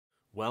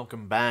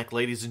Welcome back,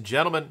 ladies and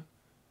gentlemen.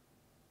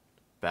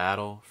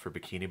 Battle for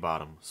Bikini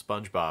Bottom.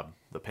 SpongeBob,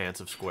 the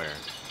Pants of Square.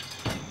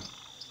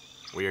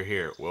 We are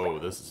here. Whoa,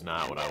 this is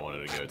not what I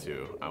wanted to go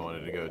to. I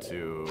wanted to go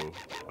to...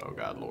 Oh,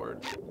 God,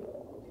 Lord.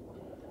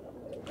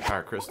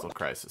 Power Crystal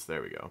Crisis.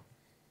 There we go.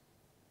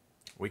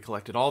 We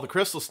collected all the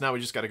crystals. Now we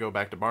just got to go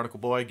back to Barnacle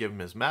Boy, give him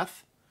his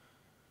meth,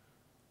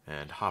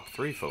 and hop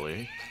 3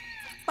 fully.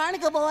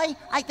 Barnacle Boy,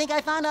 I think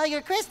I found all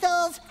your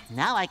crystals.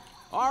 Now I...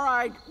 All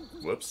right.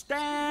 Whoops.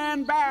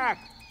 Stand back.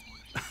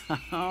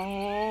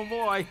 Oh,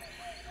 boy.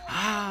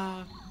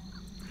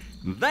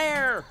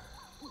 There.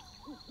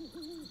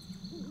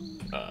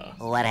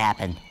 What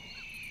happened?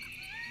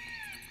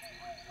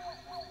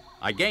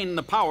 I gained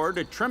the power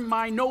to trim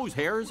my nose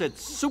hairs at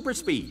super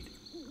speed.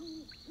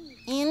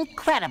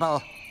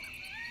 Incredible.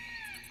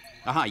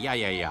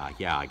 Yeah,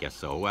 I guess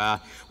so.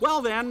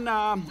 Well, then,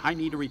 I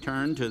need to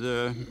return to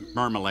the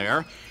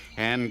Mermalair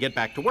and get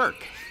back to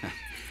work.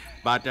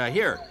 But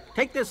here,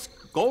 take this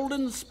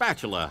golden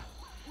spatula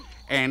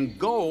and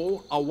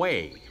go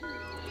away.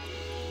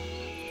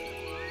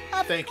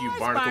 Thank you, Of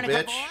course, Barnacle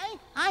bitch. Boy.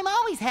 I'm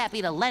always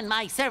happy to lend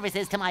my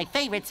services to my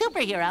favorite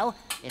superhero.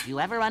 If you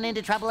ever run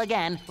into trouble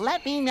again,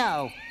 let me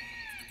know.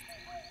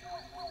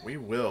 We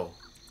will.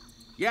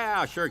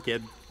 Yeah, sure,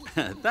 kid.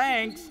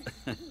 Thanks.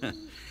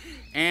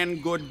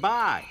 And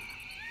goodbye.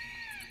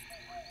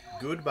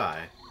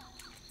 Goodbye.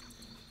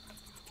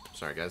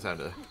 Sorry, guys. I had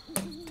to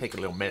take a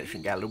little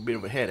medicine. Got a little bit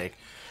of a headache.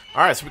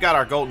 All right, so we got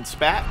our golden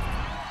spat.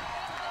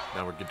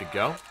 Now we're good to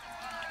go.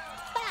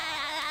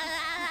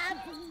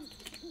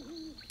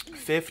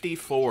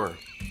 54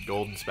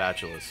 golden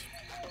spatulas.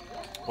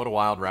 What a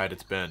wild ride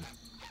it's been.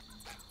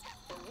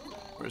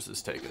 Where does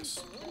this take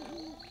us?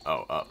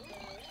 Oh, up.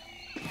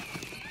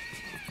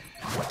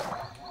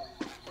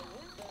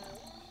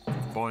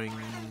 Boing.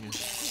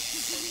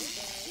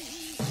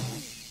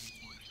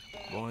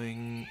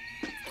 Boing.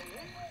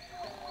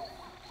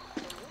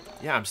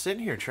 Yeah, I'm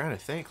sitting here trying to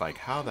think, like,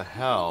 how the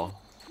hell...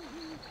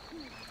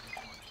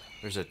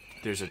 There's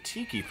a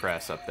tiki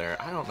press up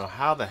there. I don't know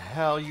how the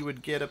hell you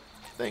would get a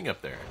thing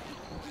up there.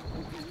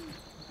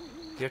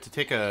 You have to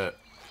take a...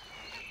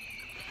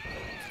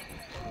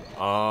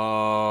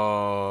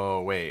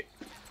 Oh, wait.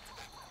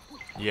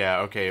 Yeah,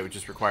 okay, it would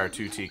just require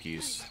 2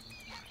 tikis.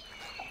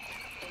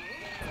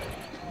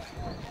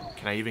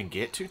 Can I even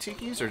get 2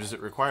 tikis, or does it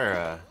require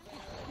a...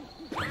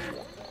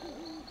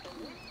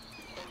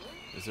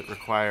 Does it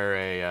require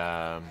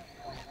a,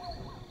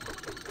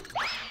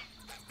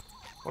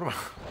 What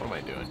am I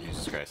doing?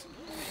 Jesus Christ.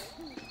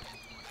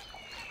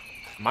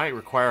 Might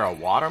require a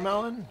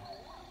watermelon?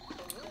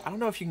 I don't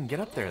know if you can get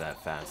up there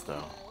that fast,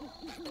 though.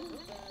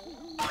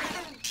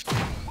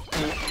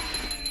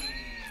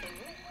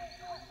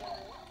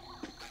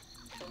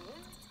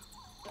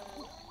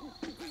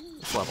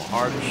 This level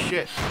hard as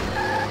shit.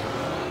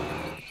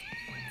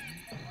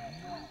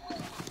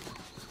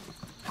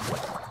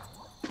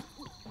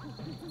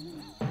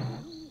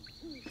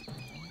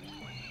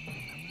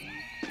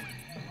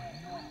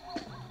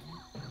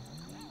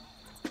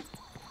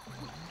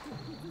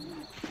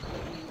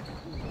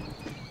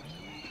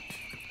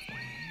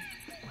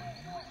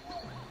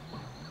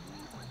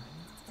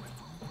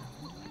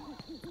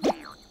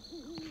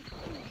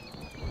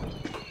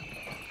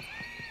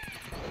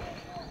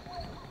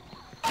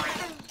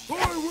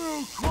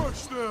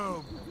 Crush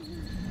them!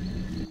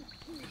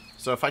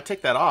 So if I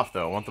take that off,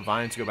 though, won't the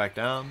vines go back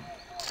down?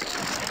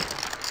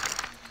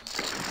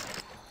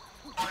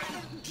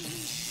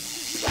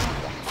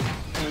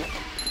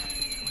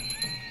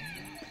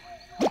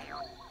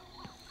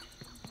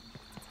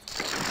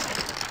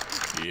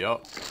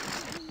 Yup.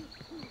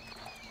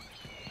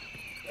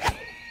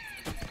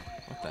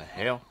 What the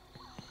hell?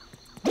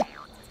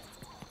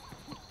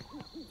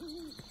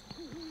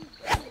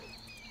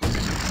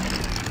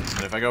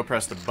 And if I go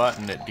press the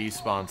button, it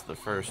despawns the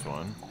first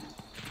one.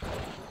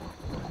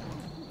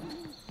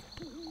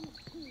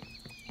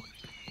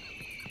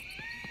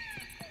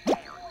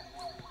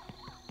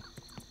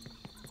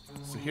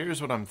 So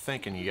here's what I'm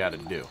thinking you gotta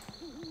do.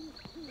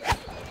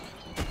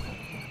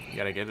 You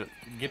gotta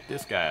get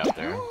this guy out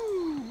there.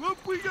 Ooh,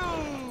 up we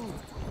go!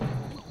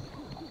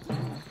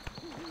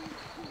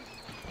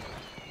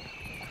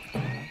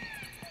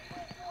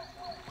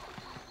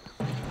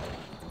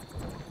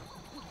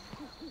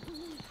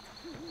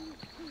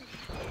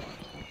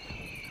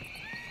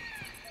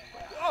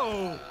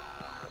 Oh!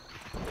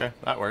 Okay,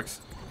 that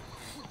works.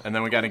 And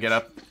then we gotta get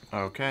up.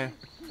 Okay.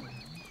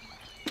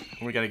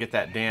 We gotta get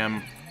that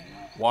damn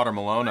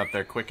watermelon up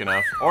there quick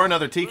enough. Or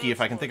another tiki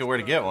if I can think of where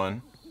to get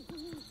one.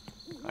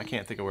 I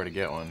can't think of where to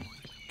get one.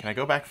 Can I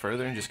go back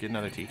further and just get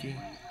another tiki?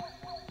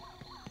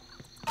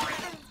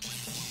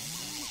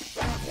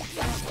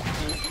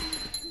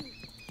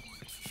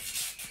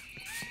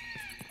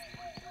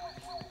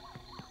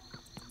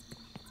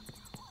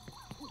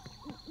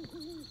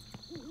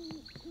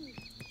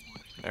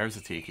 There's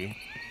a tiki.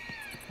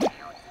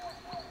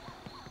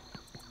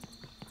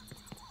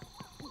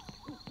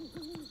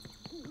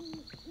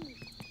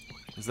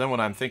 Because then what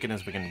I'm thinking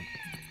is we can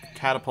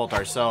catapult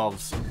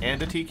ourselves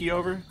and a tiki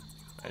over.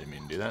 I didn't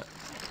mean to do that.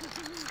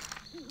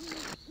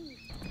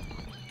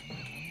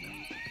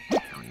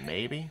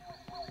 Maybe?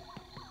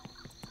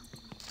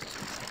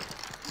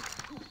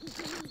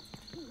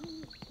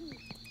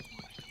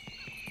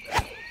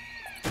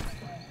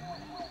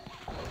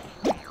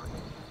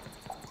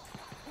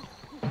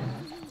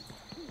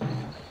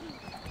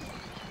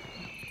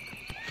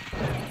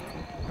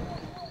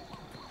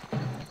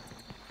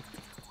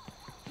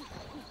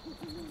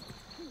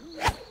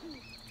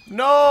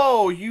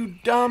 No, you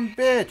dumb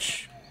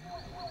bitch.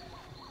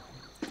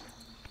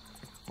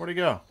 Where'd he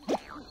go?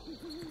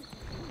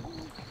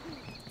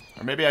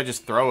 Or maybe I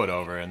just throw it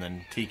over and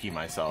then tiki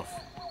myself.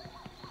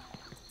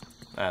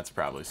 That's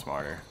probably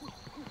smarter.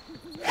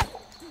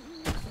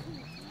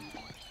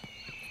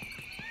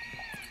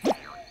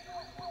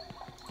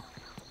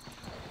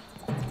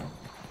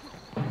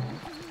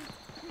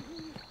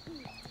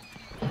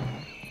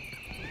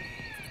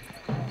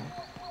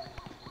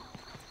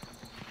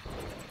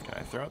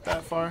 Throw it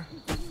that far?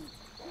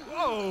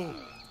 Whoa!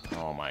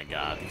 Oh my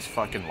god, these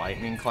fucking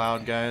lightning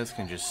cloud guys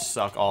can just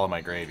suck all of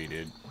my gravy,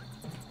 dude.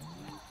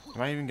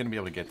 Am I even gonna be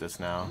able to get this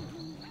now?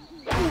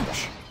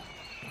 Ouch!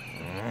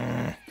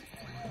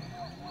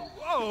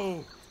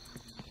 Whoa!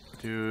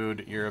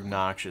 Dude, you're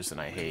obnoxious and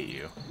I hate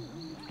you.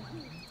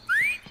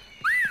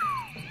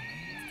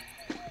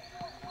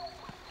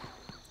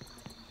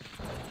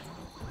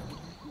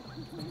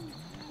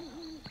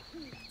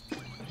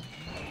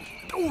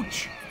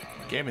 Ouch!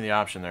 Gave me the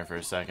option there for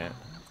a second.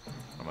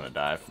 I'm gonna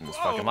die from this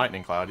fucking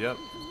lightning cloud, yep.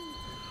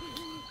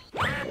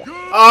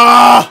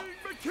 Ah!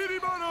 Bikini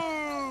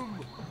Bottom!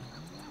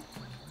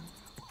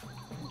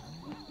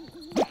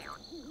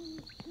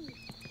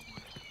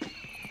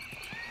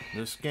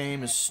 This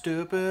game is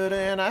stupid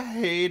and I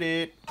hate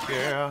it,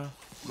 yeah.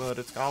 But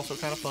it's also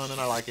kind of fun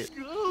and I like it.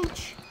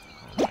 Ouch!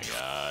 Oh my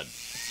god.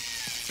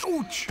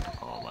 Ouch!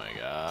 Oh my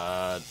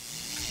god.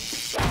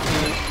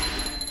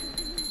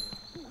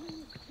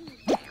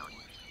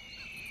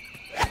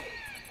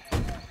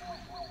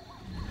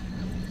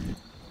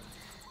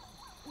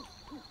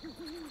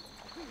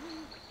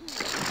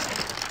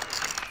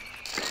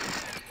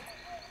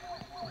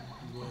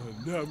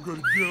 Now I'm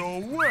gonna get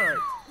all wet.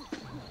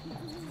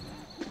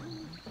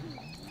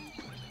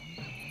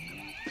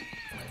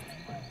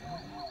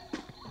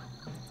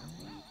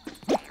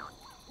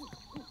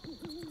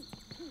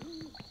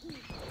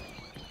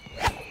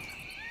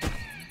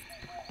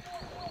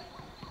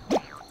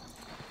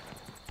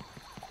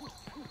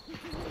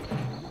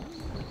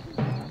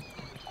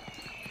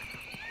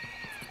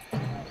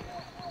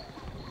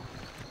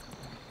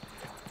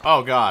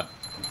 Oh god.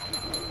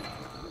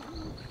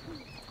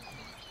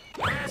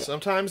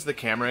 Sometimes the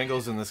camera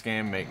angles in this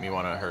game make me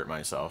want to hurt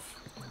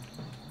myself.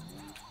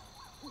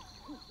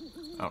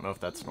 I don't know if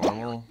that's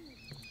normal.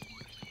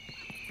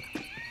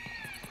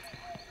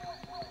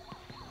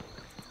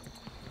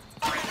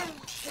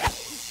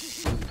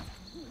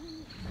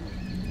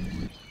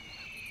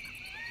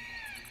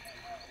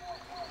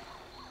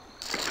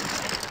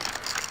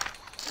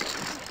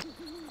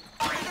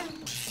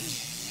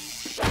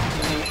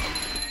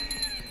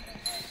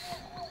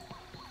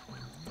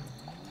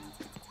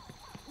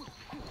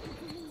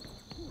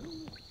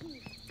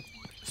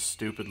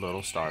 Stupid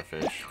little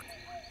starfish.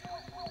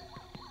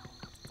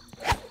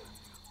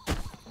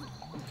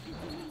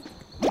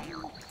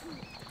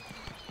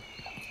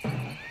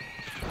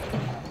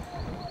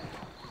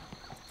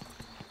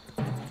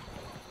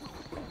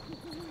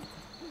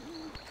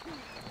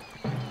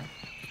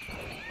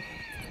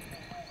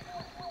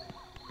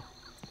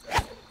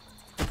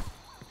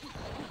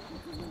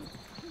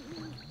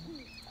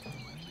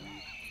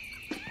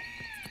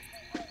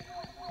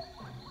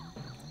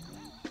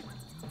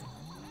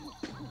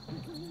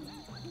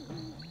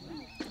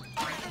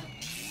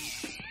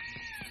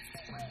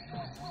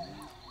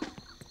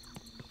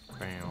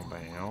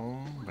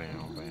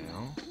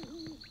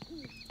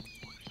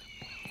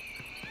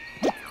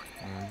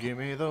 Give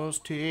me those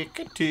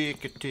tickies.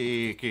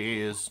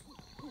 Tickies.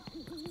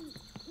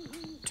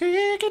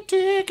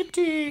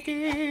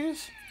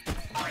 Tickies.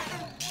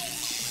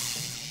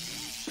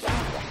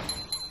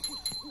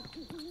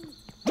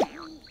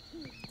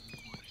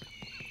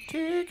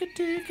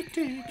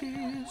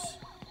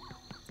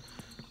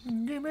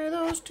 Give me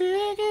those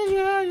tickies,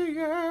 yeah, yeah,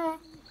 yeah.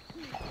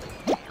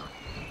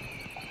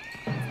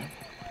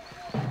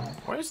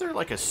 Why is there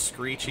like a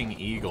screeching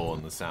eagle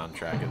in the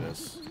soundtrack of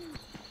this?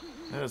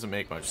 That doesn't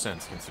make much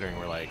sense considering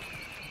we're like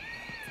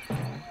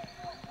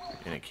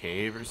in a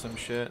cave or some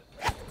shit.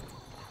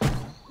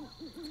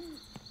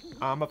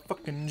 I'm a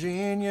fucking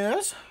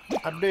genius.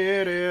 I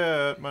did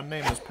it. My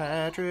name is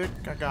Patrick.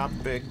 I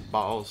got big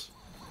balls.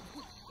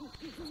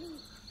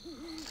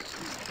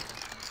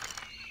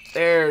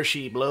 There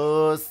she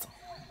blows.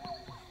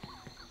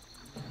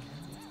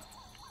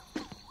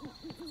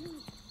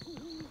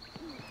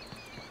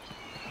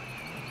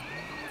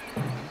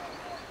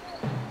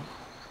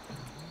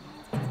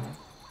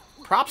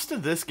 Props to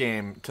this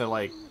game to,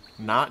 like,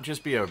 not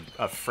just be a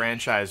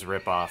franchise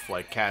ripoff,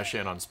 like Cash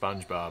In on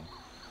SpongeBob.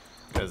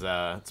 Because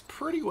it's a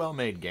pretty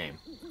well-made game.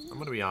 I'm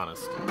going to be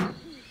honest.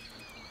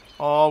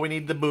 Oh, we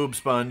need the boob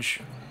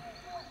sponge.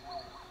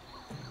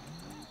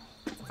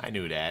 I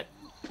knew that.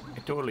 I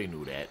totally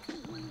knew that.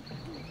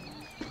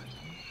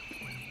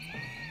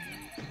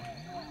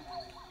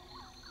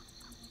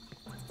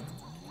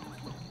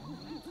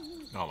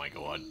 Oh my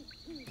god.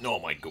 Oh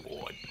my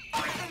god.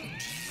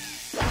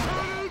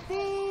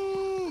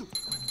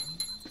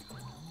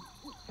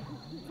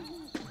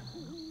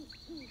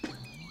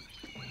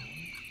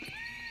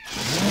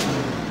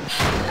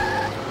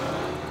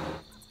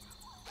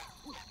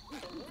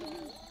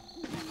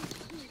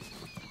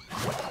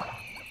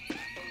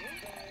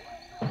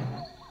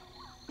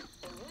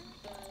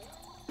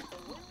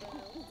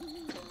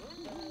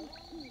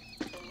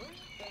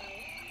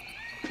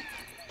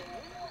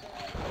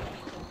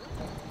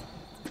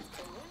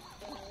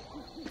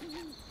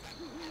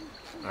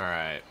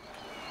 Alright.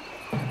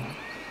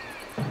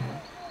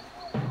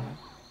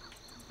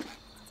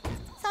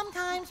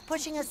 Sometimes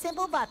pushing a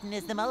simple button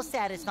is the most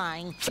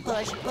satisfying.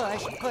 Push,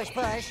 push, push,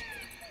 push.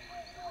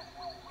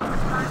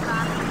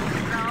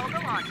 SpongeBob, the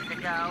launch to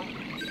go.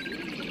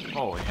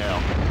 Holy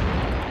hell.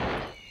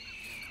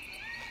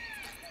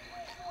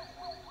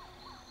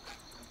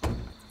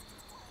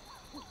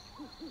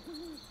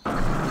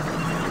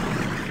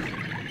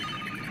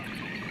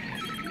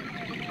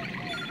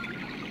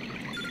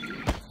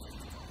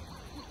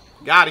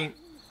 Got him.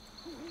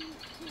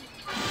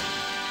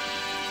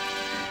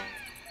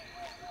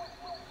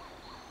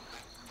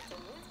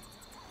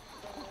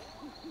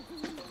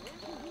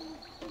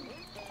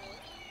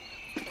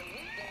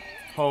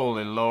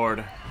 Holy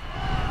Lord.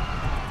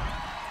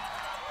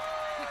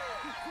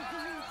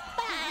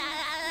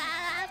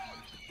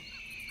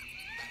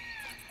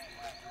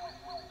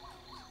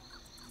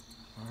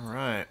 All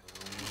right.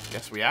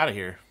 Guess we out of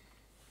here.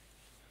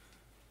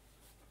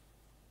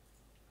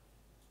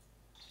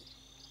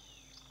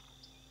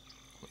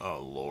 Oh,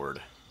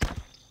 Lord.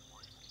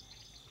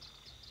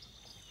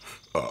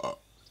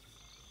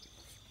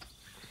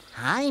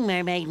 Hi,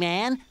 Mermaid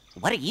Man.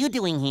 What are you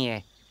doing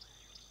here?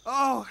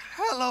 Oh,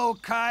 hello,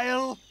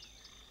 Kyle.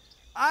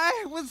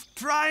 I was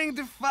trying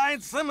to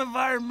find some of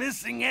our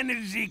missing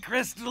energy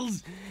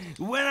crystals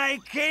when I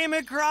came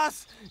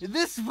across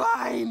this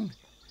vine.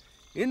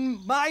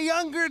 In my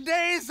younger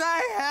days,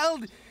 I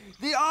held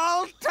the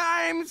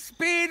all-time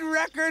speed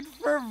record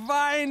for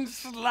vine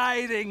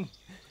sliding.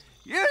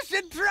 You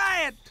should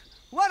try it.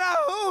 What a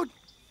hoot!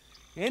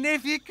 And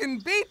if you can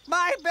beat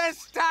my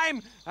best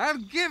time, I'll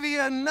give you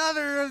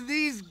another of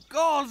these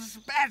gold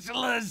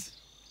spatulas.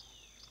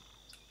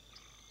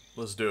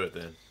 Let's do it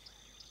then.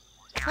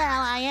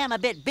 Well, I am a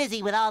bit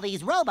busy with all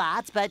these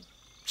robots, but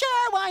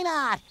sure, why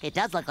not? It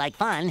does look like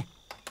fun.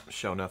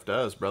 Sure enough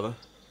does, brother.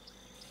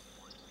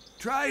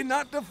 Try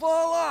not to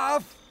fall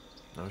off.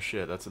 No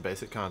shit, that's the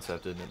basic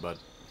concept, isn't it, bud?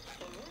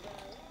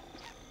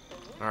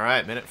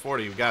 Alright, minute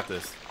 40, we've got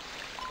this.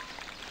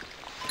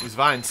 These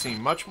vines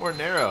seem much more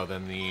narrow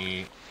than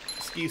the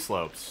ski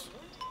slopes.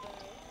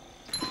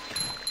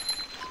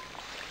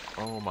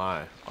 Oh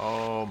my,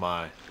 oh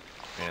my.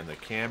 And the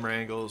camera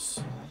angles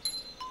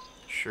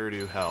sure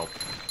do help.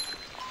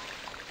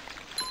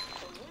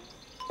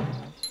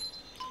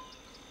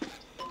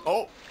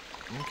 Oh,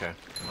 okay.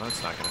 Well,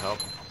 that's not gonna help.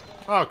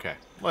 Okay,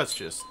 let's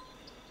just...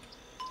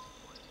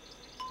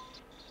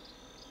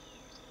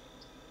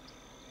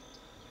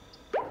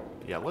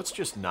 Yeah, let's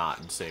just not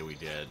and say we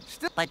did.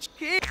 But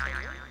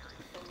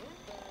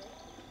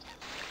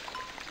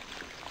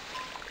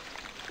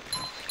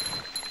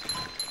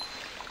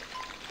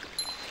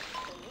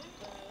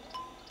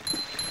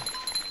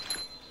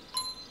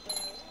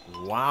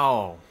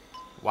Wow.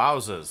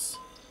 Wowzers.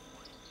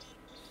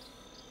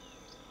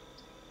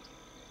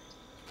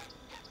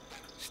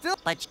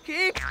 but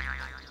Keep.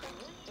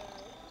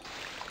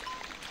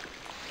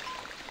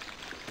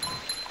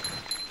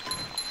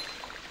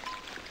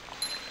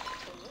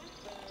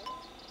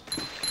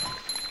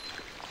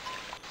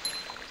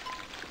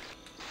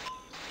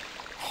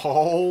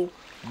 Oh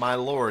my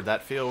lord,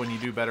 that feel when you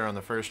do better on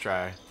the first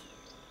try.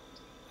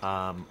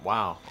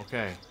 Wow,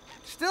 okay.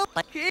 Still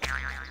keep.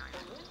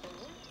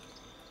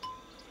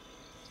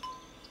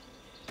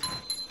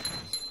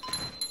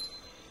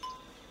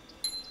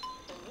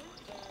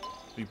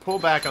 If you pull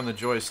back on the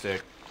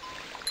joystick,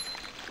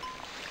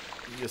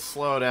 you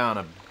slow down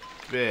a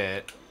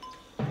bit.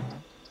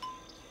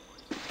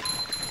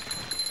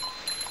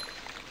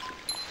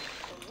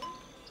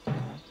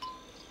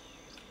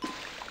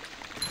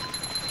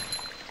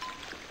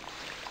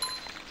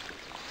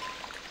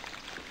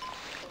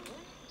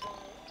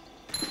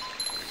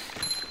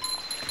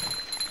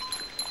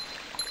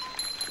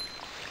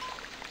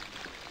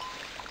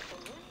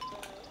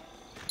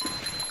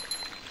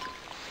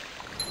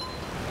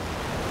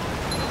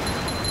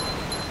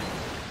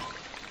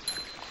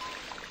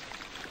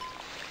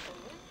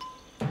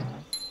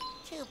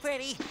 too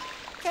pretty.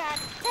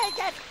 Can't take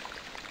it.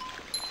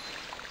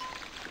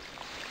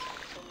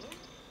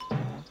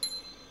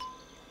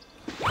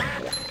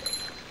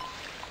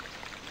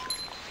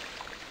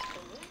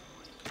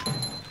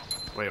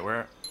 Wait,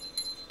 where?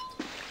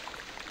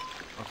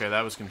 Okay,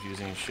 that was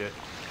confusing as shit.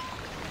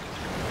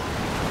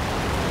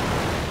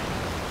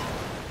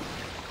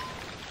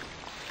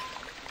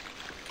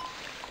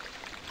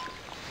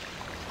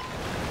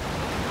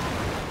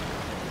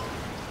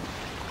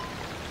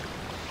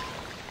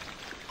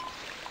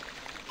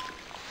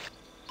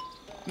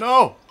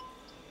 No!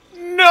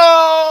 No!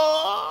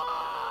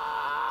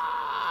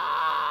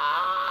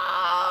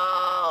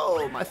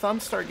 My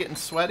thumbs start getting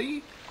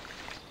sweaty.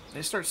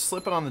 They start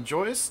slipping on the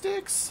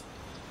joysticks.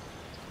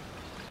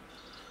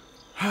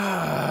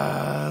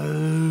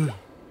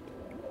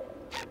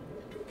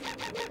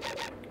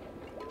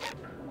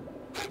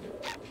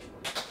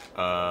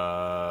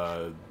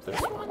 This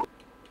one?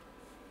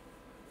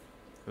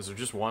 Is there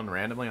just one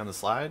randomly on the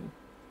slide?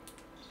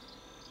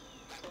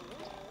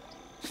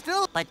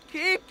 Still, but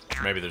keep.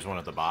 Maybe there's one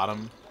at the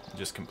bottom.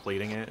 Just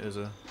completing it is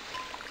a...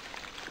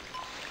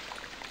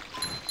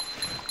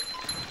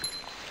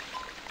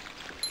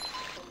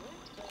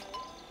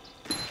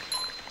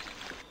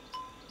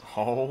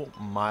 Oh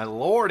my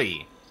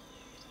lordy!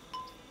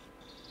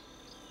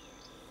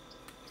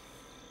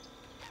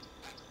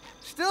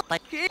 Still,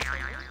 but keep.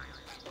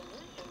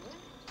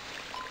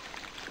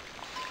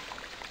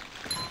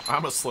 I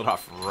almost slid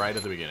off right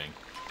at the beginning.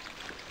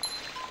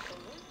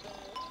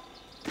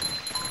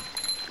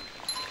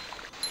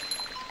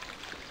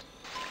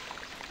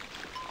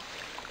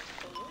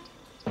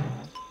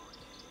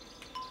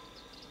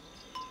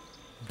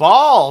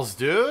 Balls,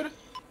 dude!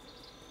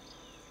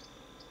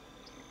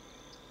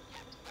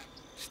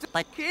 Still,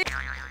 but keep.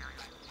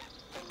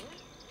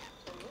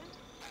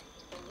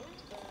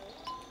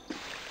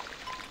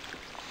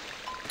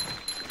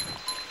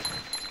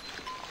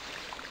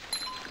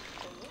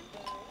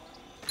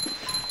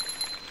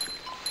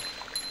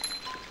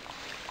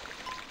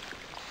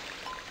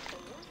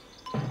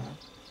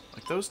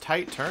 Like those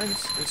tight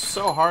turns, it's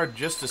so hard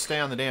just to stay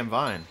on the damn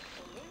vine.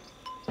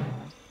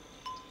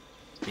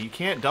 You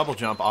can't double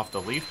jump off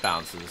the leaf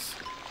bounces.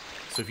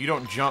 So if you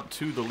don't jump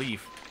to the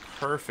leaf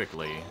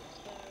perfectly,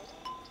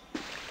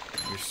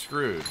 you're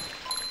screwed.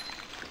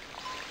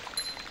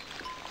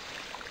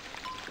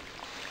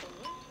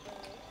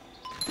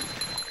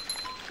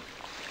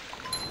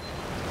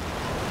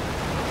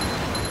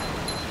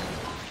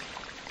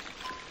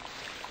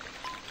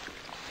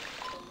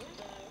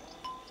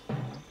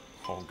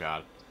 Oh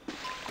god.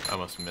 I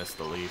almost missed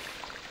the leaf.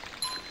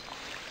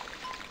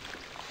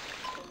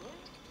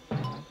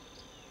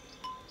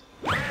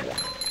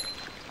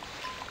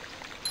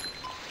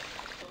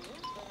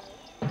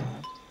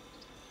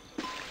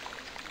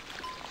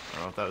 I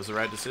don't know if that was the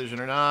right decision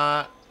or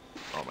not.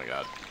 Oh my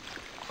god.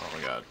 Oh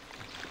my god.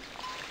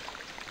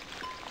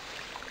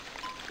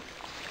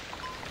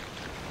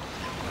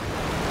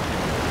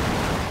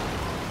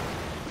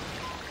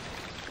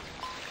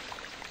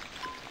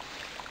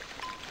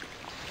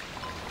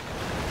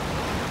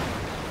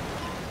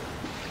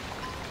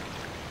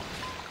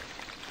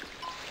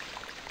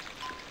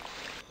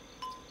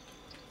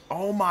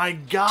 Oh my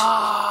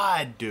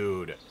god,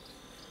 dude.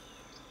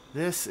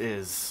 This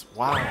is...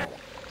 wow.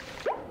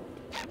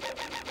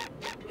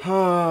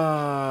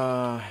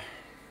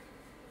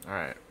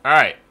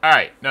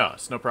 Alright. No,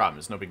 it's no problem.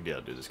 It's no big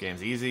deal, dude. This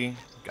game's easy.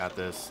 Got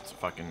this. It's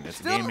fucking... it's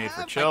a game made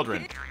for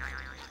children.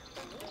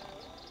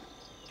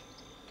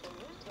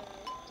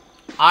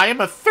 I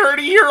am a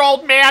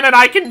 30-year-old man and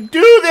I can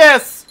do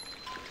this!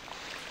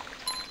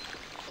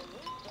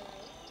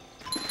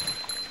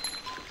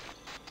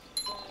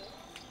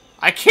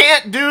 I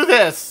can't do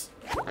this!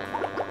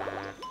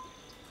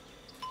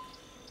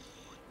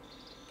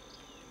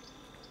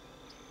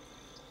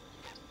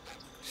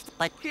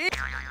 But keep.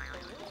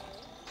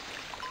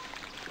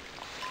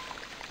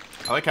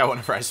 I like how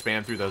whenever I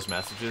spam through those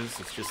messages,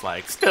 it's just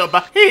like, still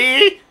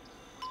bahee!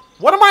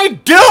 What am I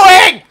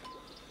doing?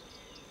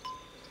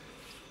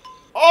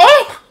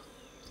 Oh!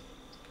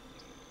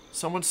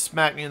 Someone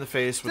smacked me in the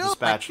face with a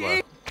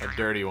spatula. A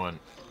dirty one.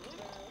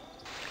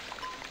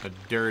 A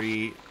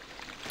dirty,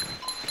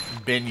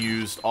 been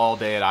used all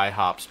day at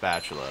IHOP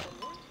spatula.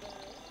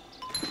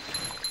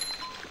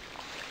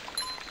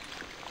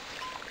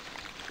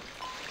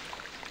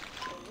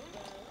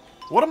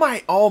 What am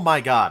I? Oh my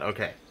god.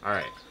 Okay.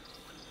 Alright.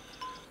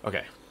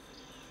 Okay.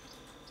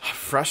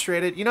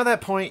 Frustrated. You know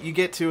that point you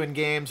get to in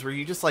games where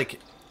you just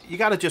like, you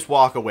gotta just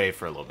walk away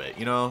for a little bit,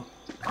 you know?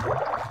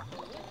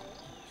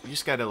 You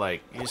just gotta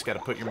like, you just gotta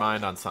put your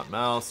mind on something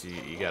else.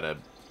 You gotta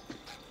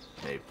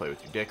maybe play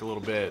with your dick a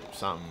little bit,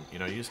 something, you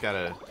know, you just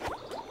gotta...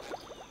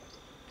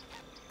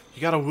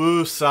 You gotta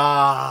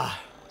woo-saw.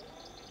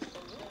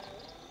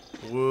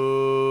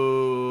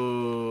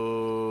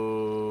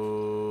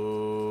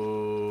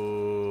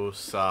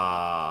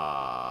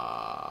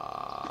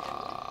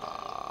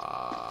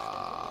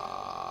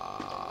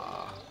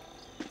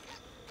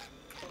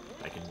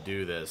 I can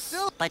do this.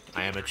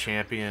 I am a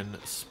champion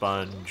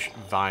sponge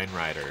vine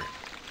rider.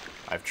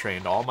 I've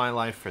trained all my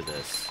life for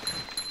this.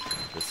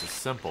 This is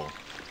simple.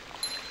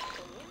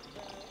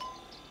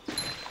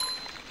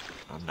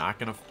 I'm not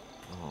gonna...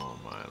 Oh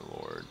my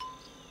lord.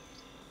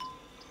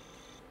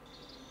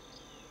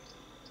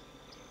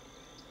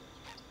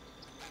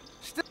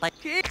 But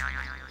keep.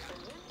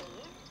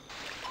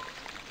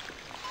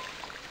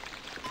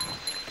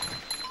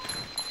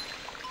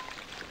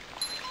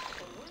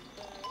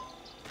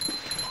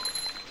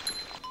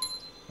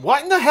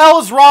 What in the hell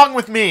is wrong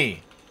with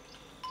me?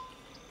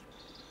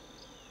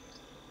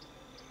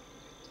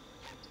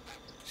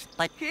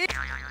 Oh my god!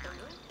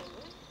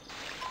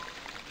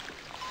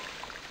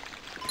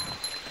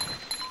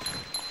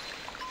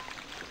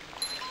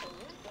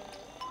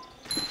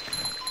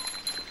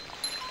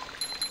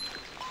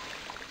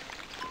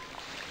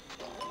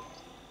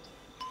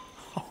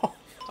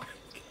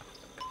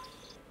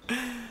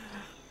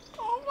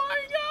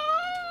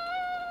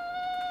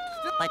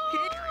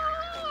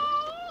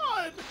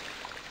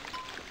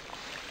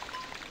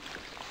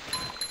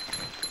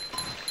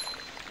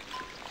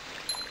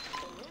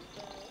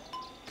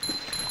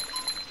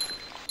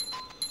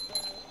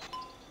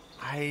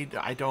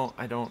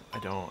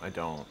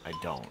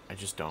 I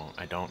just don't.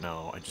 I don't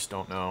know. I just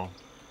don't know.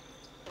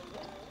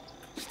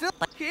 Still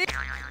here.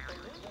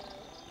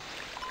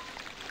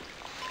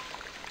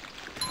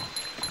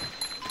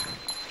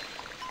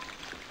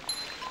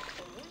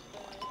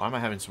 Why am I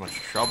having so much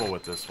trouble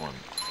with this one?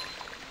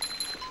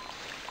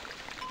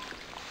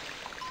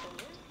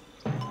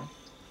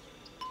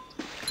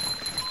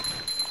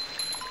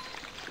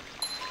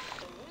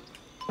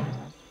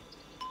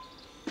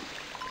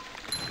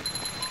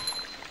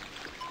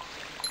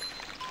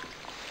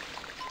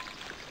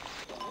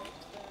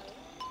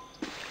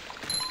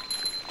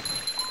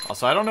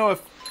 Also, I don't know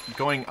if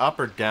going up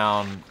or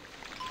down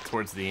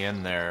towards the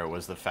end there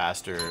was the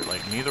faster.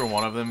 Like, neither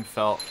one of them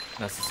felt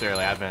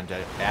necessarily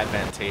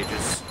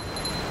advantageous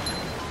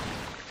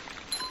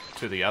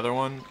to the other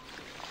one.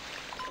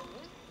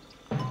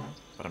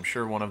 But I'm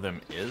sure one of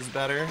them is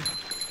better.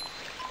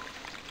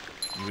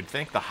 You would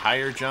think the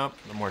higher jump,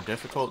 the more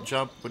difficult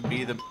jump, would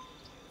be the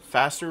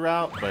faster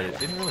route, but it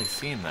didn't really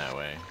seem that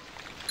way.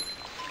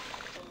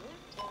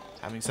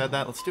 Having said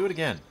that, let's do it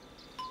again.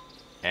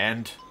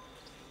 And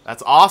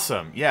that's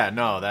awesome. Yeah,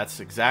 no, that's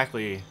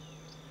exactly...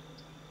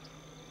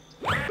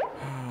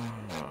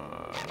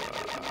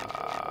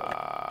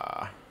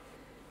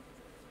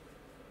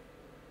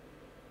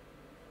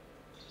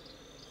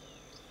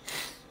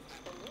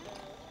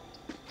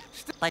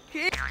 Like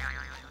here.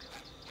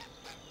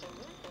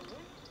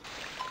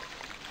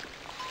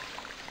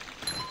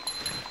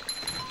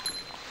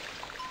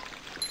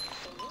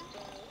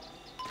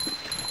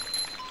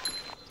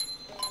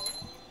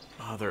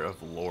 Mother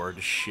of Lord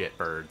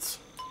shitbirds.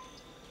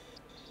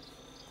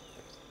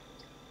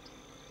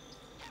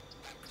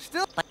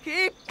 Still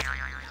keep.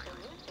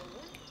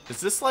 Is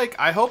this like...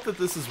 I hope that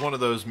this is one of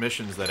those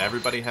missions that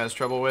everybody has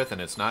trouble with and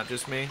it's not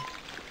just me.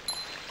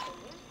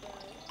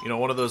 You know,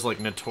 one of those like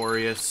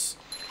notorious...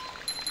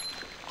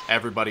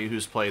 Everybody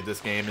who's played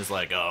this game is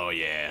like, oh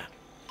yeah.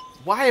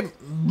 Why?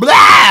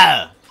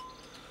 Blah!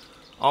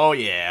 Oh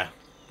yeah.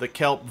 The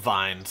kelp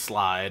vine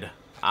slide.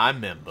 I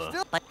remember.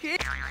 Still here.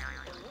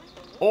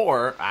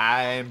 Or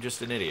I'm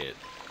just an idiot.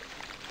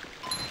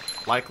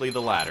 Likely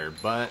the latter,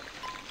 but...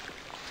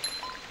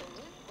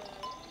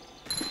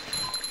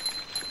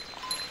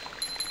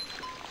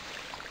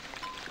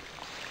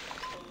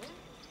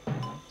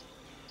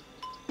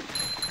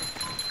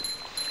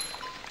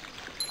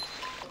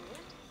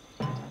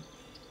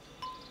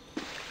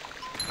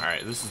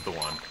 Alright, this is the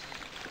one.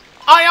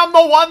 I am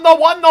the one, the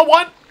one, the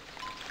one!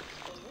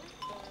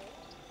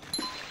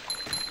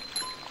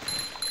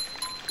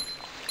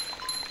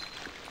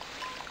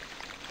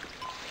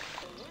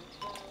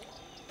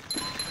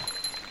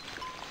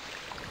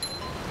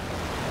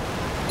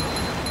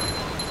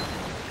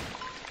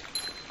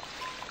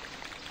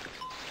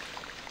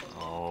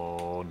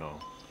 Oh, no.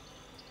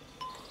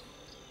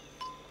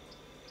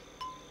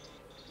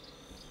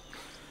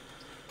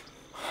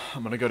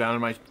 I'm gonna go down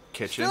in my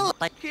kitchen. Still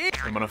here.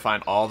 I'm gonna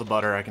find all the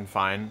butter I can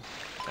find.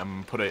 I'm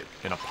gonna put it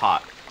in a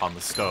pot on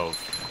the stove.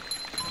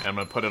 And I'm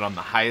gonna put it on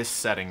the highest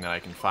setting that I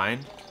can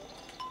find.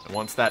 And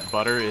once that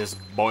butter is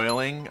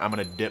boiling, I'm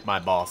gonna dip my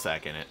ball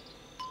sack in it.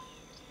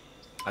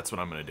 That's what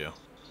I'm gonna do.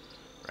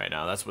 Right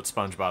now, that's what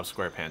SpongeBob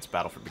SquarePants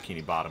Battle for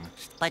Bikini Bottom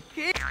Like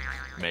here.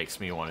 makes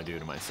me want to do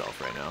to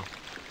myself right now.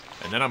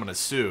 And then I'm gonna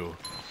sue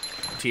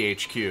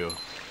THQ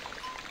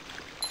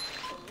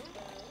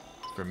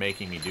for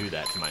making me do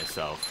that to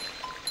myself.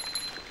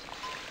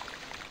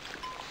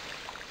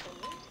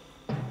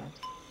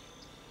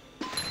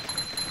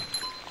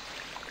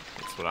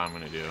 That's what I'm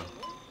gonna do.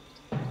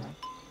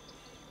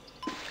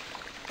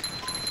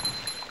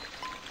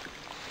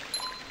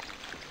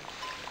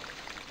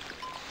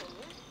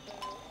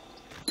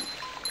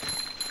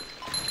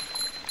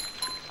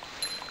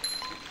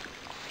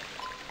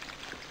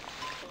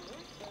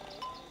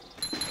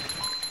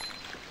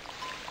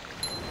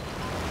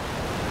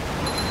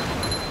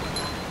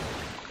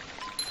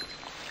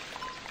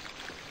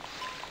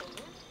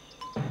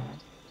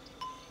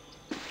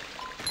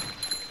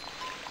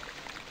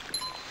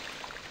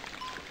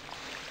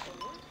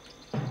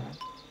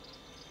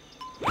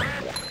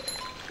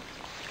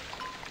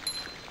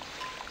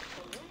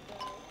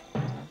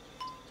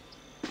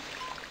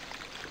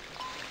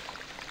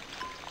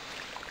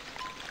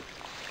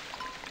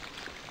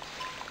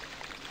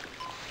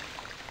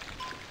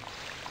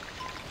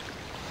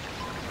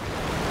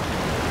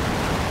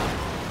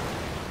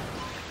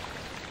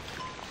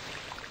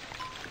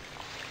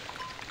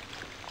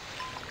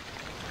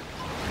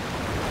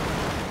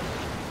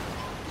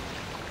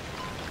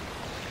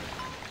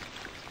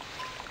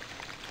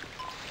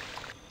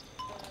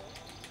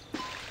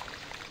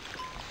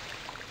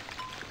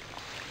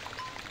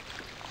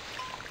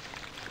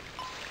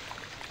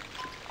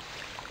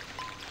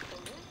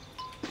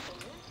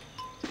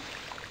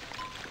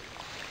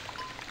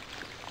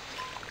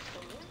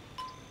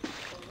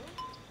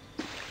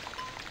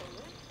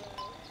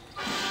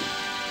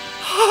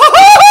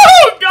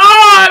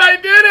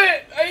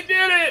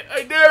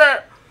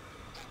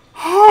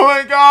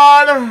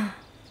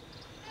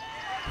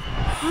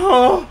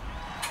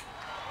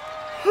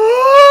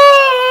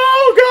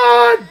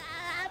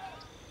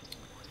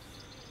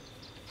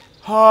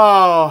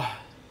 Oh.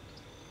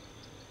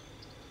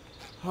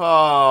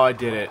 Oh, I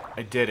did it.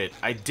 I did it.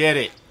 I did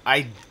it.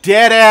 I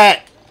did it!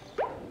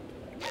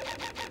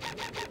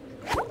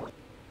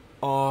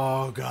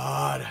 Oh,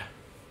 God.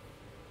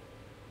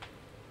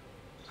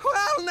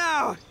 Well,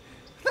 now,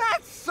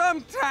 that's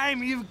some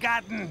time you've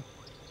gotten.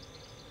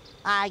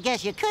 I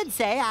guess you could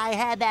say I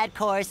had that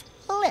course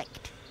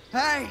licked.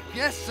 I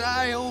guess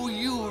I owe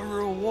you a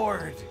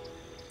reward.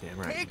 Damn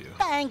right you do.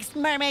 Thanks,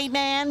 Mermaid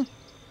Man.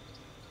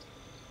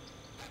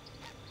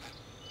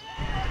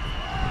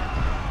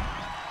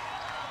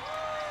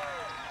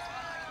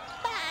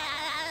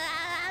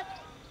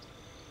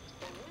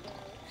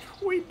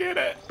 We did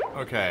it.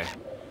 Okay.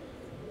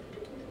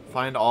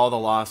 Find all the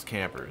lost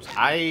campers.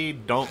 I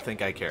don't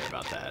think I care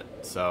about that.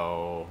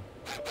 So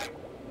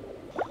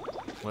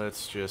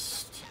let's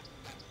just...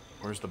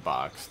 Where's the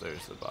box?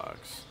 There's the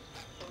box.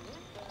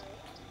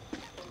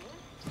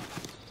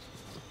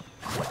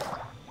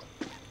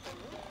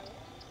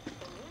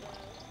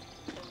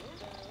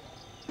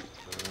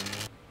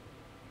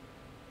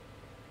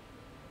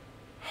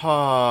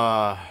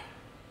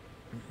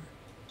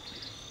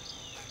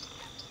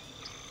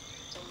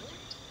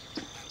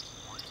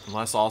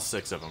 Unless all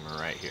 6 of them are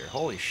right here.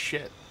 Holy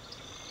shit.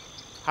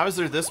 How is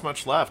there this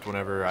much left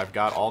whenever I've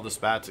got all the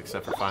spats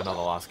except for find all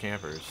the lost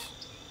campers?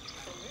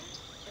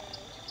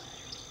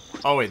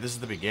 Oh wait, this is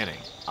the beginning.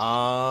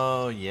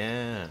 Oh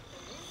yeah.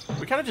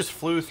 We kind of just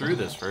flew through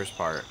this first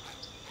part.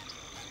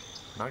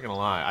 Not gonna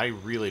lie, I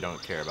really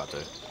don't care about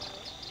the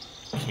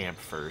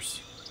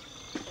campers.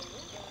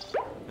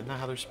 Isn't that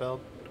how they're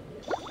spelled?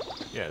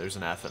 Yeah, there's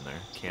an F in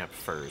there. Camp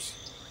furs.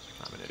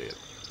 I'm an idiot.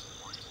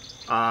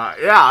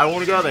 Yeah, I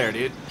want to go there,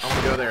 dude. I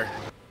want to go there.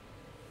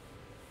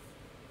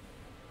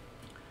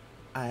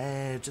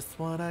 I just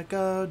want to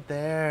go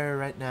there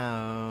right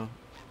now.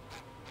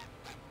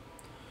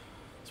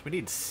 So we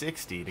need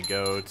 60 to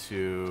go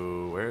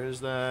to... Where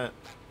is that?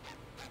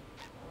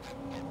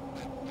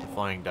 The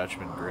Flying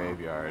Dutchman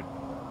Graveyard.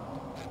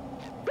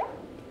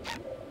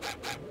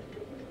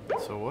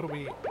 So what do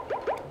we...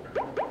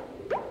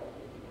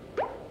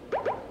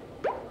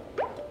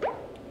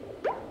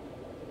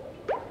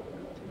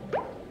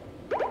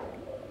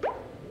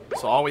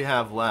 So all we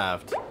have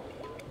left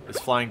is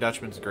Flying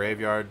Dutchman's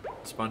Graveyard,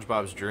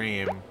 SpongeBob's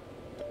Dream,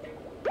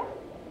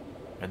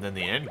 and then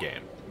the end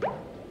game.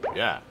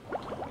 Yeah.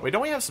 Wait,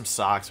 don't we have some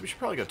socks? We should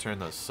probably go turn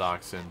those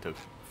socks into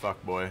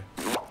fuckboy.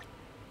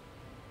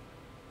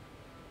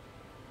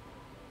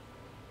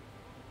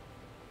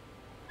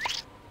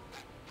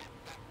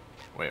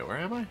 Wait, where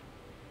am I?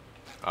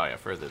 Oh yeah,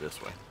 further this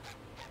way.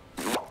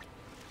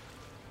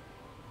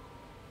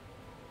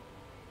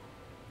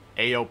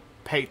 Ayo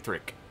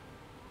Patrick.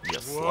 You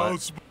Wow,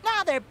 slut.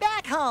 Now they're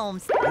back home.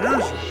 here's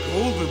your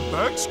golden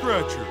back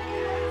scratcher.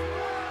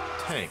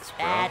 Thanks,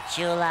 bro.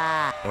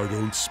 Spatula. I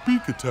don't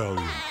speak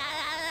Italian.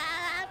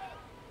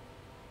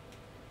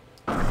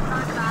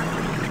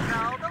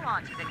 SpongeBob, the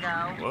launch to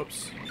go.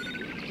 Whoops.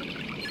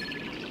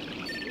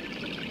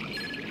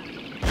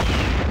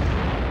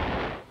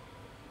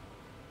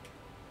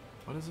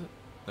 What is it?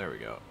 There we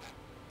go.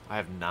 I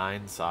have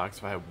 9 socks.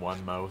 If I had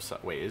one mo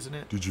wait, isn't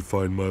it? Did you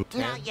find my...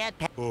 Not yet.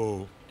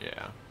 Oh,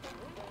 Yeah.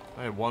 If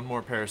I had one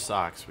more pair of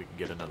socks, we can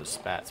get another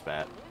spat.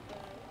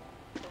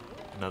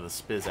 Another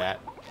spizat.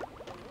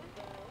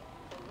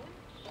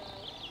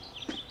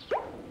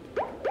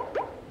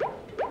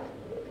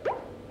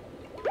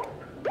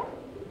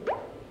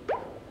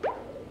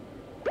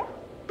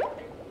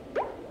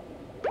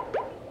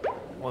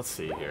 Let's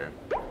see here.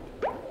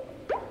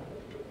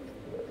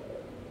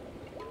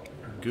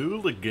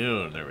 Goo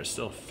Lagoon. There were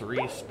still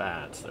 3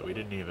 spats that we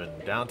didn't even...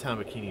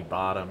 Downtown Bikini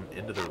Bottom,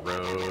 into the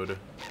road.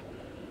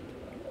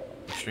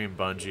 Extreme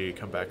Bungee,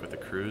 come back with the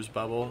cruise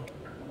bubble.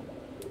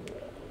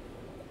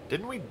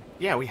 Didn't we?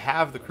 Yeah, we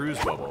have the cruise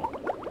bubble.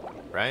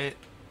 Right?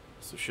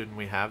 So shouldn't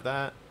we have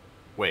that?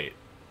 Wait.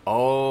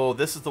 Oh,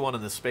 this is the one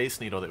in the Space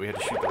Needle that we had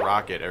to shoot the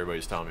rocket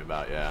everybody's telling me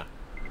about, yeah.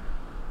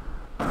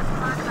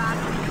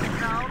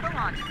 SpongeBob, the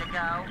launch to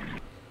go.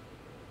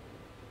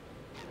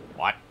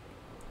 What?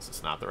 Is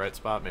this not the right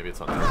spot? Maybe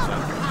it's on the other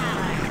side.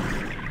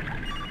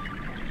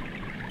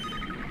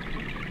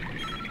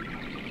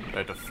 I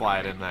have to fly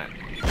it in that.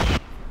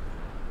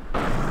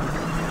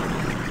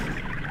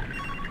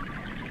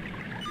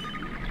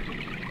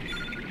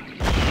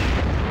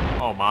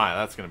 Oh my,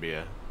 that's gonna be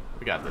a...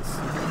 We got this.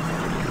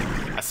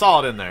 I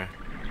saw it in there.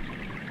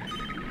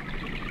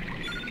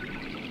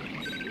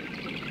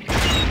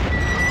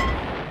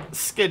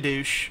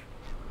 Skadoosh.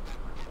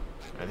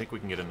 I think we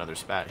can get another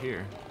spat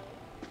here.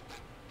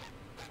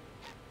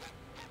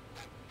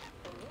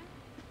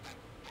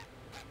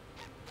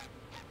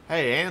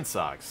 Hey, and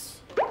socks.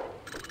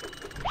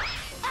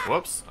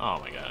 Whoops. Oh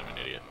my god, I'm an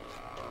idiot.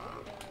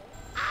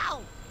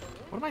 Ow!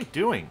 What am I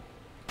doing?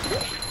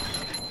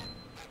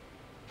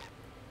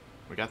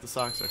 We got the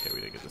socks? Okay, we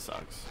did get the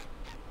socks.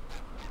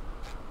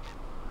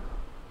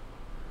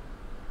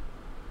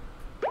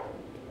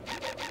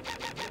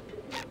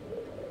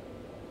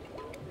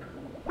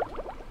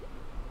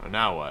 Oh,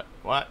 now what?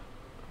 What?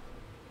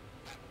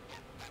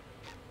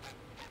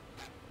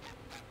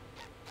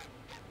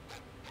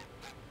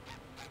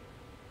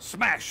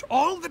 smash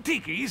all the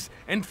tikis,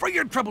 and for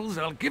your troubles,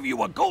 I'll give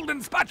you a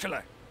golden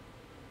spatula.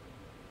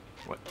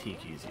 What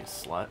tikis, you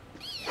slut?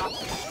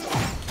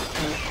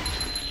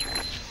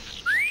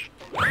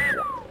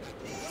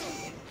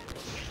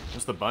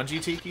 Just the bungee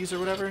tikis or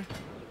whatever?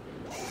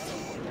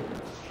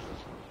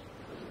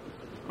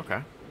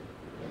 Okay.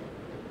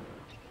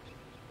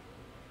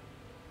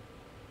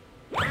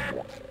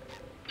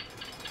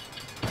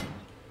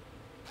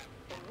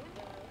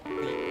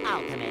 The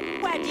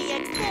ultimate wedgie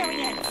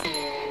experience!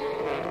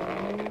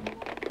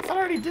 I thought I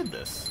already did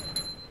this.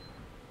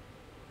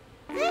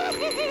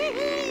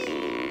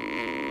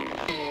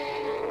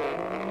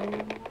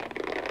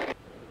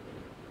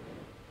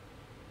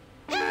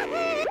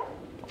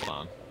 Hold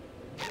on.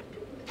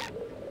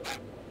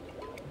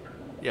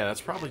 Yeah,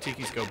 that's probably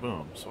Tiki's Go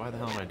Boom. So why the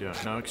hell am I doing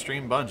it? No,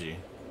 Extreme Bungee.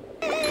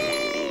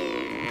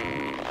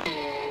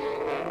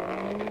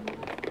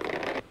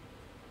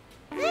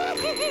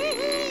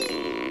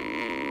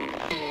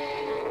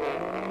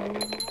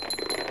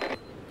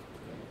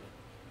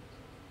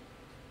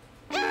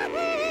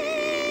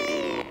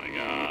 Oh my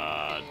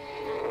god.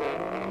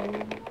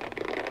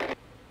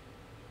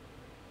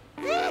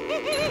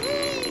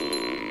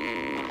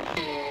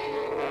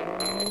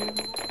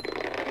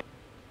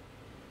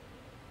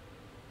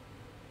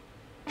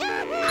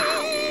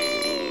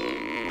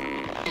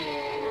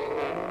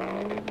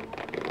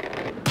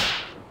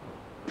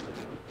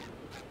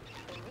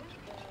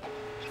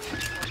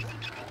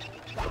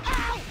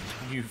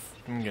 You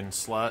fucking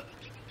slut.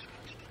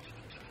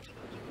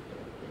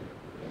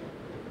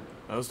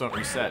 Those don't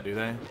reset, do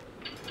they?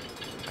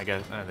 I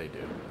guess they do.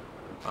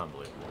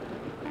 Unbelievable.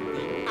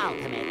 The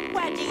ultimate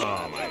wedgie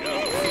Oh my god.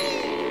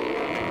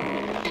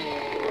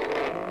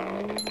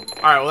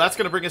 Alright, well that's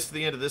going to bring us to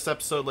the end of this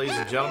episode, ladies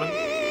and gentlemen.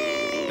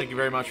 Thank you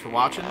very much for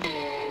watching.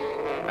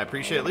 I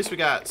appreciate it. At least we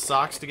got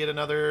socks to get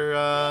another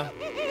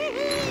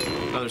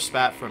another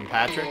spat from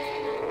Patrick.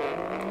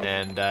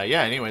 And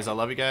yeah, anyways, I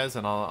love you guys,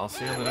 and I'll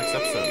see you in the next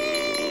episode.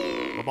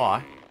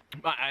 Bye-bye.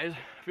 My eyes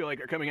feel like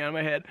they're coming out of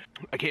my head.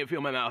 I can't feel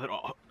my mouth at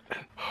all.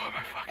 Oh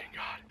my fucking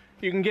god.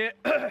 You can get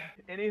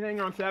anything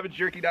on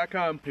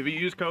savagejerky.com if you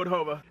use code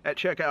HOVA at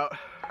checkout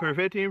for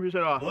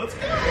 15% off. Let's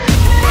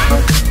go!